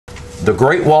the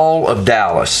Great Wall of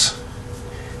Dallas.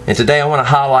 And today I want to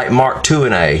highlight Mark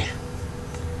Tuinei.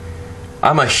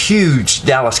 I'm a huge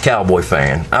Dallas Cowboy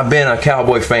fan. I've been a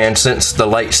Cowboy fan since the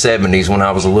late 70s when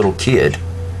I was a little kid.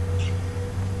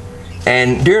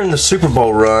 And during the Super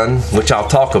Bowl run, which I'll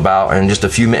talk about in just a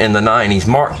few minutes, in the 90s,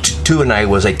 Mark Tuinei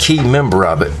was a key member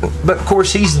of it. But of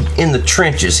course, he's in the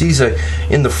trenches. He's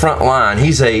in the front line.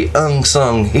 He's a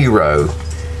unsung hero.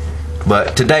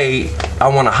 But today, I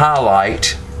want to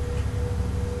highlight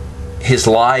his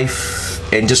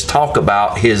life and just talk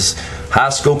about his high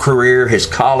school career, his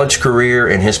college career,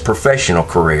 and his professional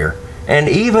career, and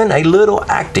even a little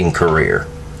acting career.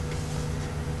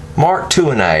 Mark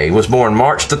Tuinei was born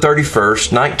March the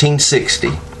 31st, 1960.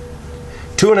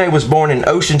 Tuinei was born in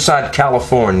Oceanside,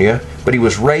 California, but he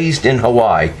was raised in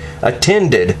Hawaii.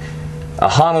 Attended a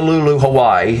Honolulu,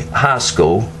 Hawaii high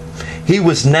school. He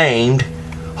was named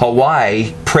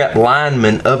Hawaii Prep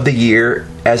Lineman of the Year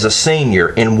as a senior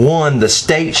and won the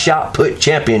state shot put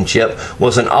championship.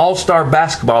 Was an all-star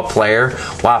basketball player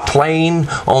while playing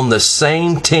on the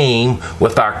same team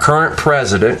with our current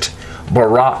president,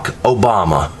 Barack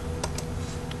Obama.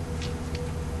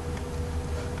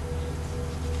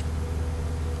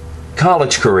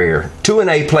 College career.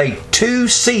 Tuinei played 2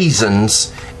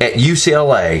 seasons at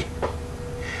UCLA,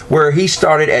 where he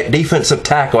started at defensive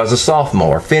tackle as a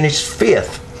sophomore, finished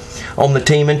 5th on the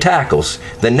team in tackles.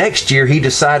 The next year he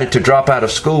decided to drop out of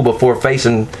school before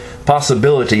facing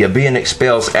possibility of being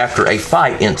expelled after a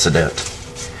fight incident.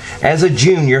 As a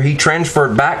junior, he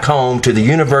transferred back home to the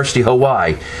University of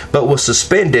Hawaii, but was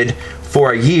suspended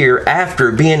for a year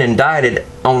after being indicted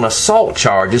on assault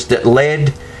charges that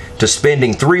led to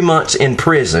spending 3 months in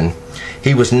prison.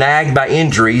 He was nagged by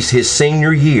injuries his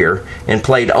senior year and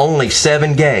played only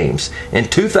 7 games. In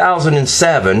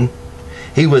 2007,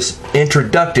 he was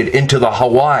inducted into the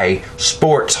Hawaii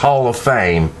Sports Hall of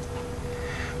Fame.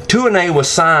 Tuinei was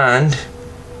signed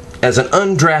as an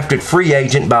undrafted free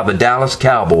agent by the Dallas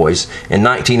Cowboys in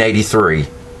 1983,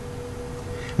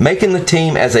 making the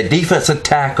team as a defensive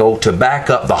tackle to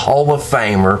back up the Hall of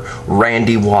Famer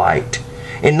Randy White.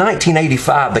 In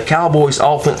 1985, the Cowboys'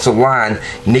 offensive line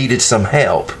needed some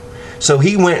help, so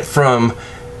he went from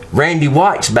Randy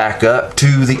White's backup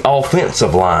to the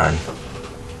offensive line.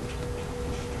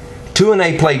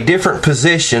 Tuinei played different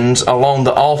positions along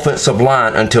the offensive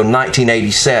line until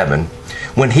 1987,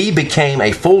 when he became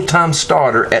a full-time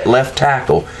starter at left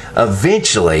tackle,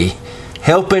 eventually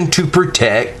helping to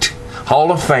protect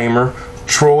Hall of Famer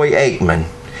Troy Aikman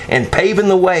and paving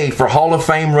the way for Hall of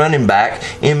Fame running back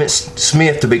Emmitt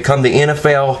Smith to become the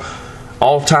NFL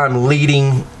all-time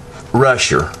leading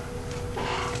rusher.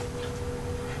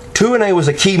 Tuinei was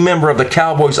a key member of the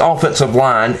Cowboys' offensive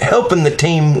line, helping the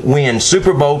team win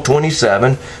Super Bowl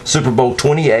 27, Super Bowl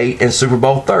 28, and Super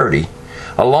Bowl 30,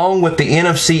 along with the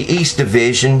NFC East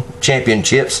Division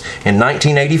championships in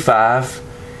 1985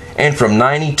 and from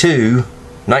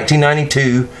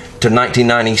 1992 to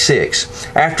 1996.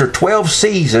 After 12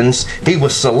 seasons, he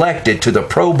was selected to the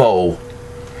Pro Bowl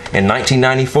in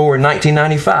 1994 and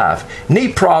 1995.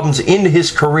 Knee problems ended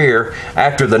his career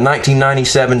after the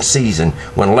 1997 season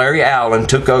when Larry Allen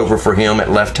took over for him at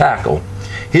left tackle.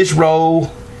 His role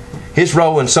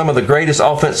in some of the greatest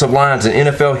offensive lines in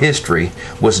NFL history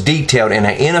was detailed in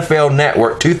an NFL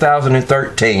Network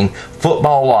 2013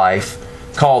 Football Life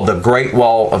called The Great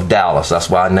Wall of Dallas. That's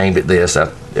why I named it this. It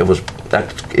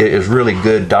is really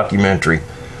good documentary.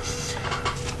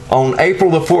 On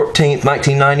April the 14th,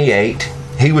 1998,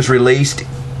 he was released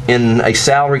in a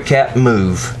salary cap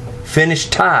move,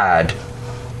 finished tied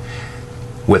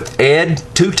with Ed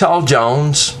Too Tall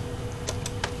Jones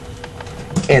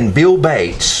and Bill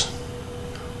Bates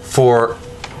for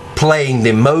playing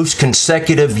the most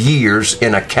consecutive years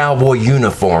in a Cowboy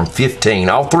uniform, 15.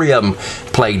 All 3 of them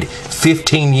played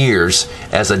 15 years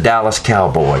as a Dallas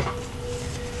Cowboy.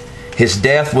 His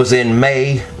death was in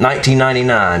May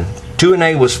 1999.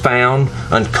 Tuinei was found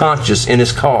unconscious in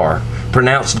his car,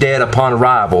 pronounced dead upon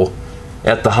arrival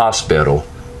at the hospital.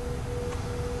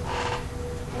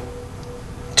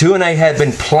 Tuinei had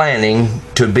been planning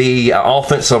to be an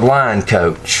offensive line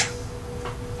coach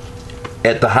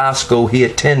at the high school he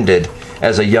attended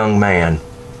as a young man.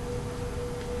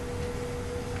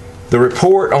 The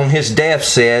report on his death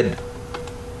said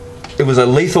it was a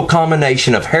lethal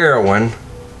combination of heroin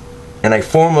and a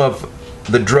form of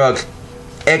the drug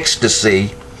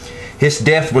ecstasy. His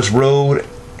death was ruled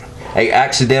an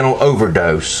accidental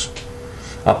overdose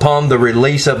upon the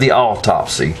release of the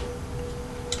autopsy.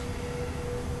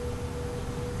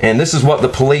 And this is what the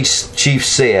police chief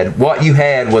said. What you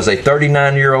had was a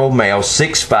 39-year-old male,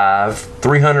 6'5",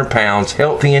 300 pounds,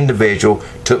 healthy individual,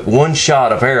 took one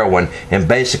shot of heroin and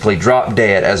basically dropped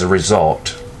dead as a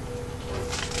result.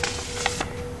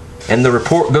 And the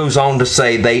report goes on to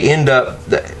say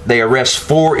they arrest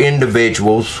 4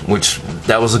 individuals, which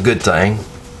that was a good thing.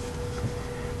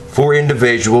 4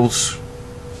 individuals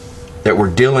that were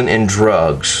dealing in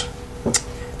drugs.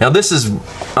 Now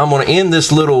I'm going to end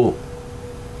this little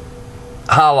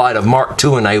highlight of Mark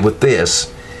Tuinei with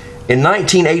this. In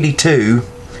 1982,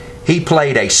 he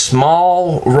played a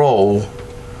small role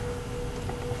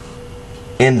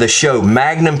in the show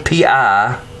Magnum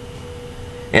P.I.,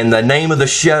 and the name of the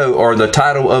show, or the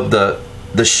title of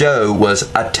the show, was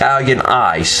Italian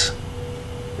Ice.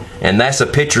 And that's a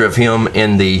picture of him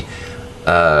in the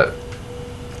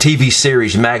TV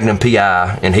series Magnum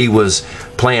P.I., and he was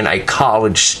playing a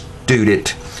college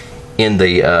student in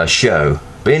the show.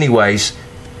 But anyways,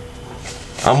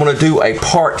 I'm going to do a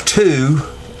part 2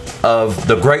 of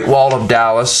the Great Wall of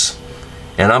Dallas,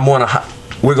 and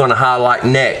we're going to highlight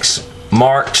next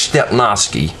Mark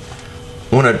Stepnoski,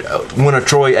 one of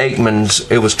Troy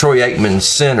Aikman's. It was Troy Aikman's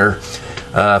center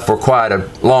for quite a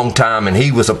long time, and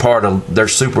he was a part of their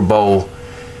Super Bowl,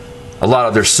 a lot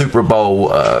of their Super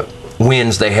Bowl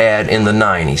wins they had in the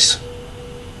 90s.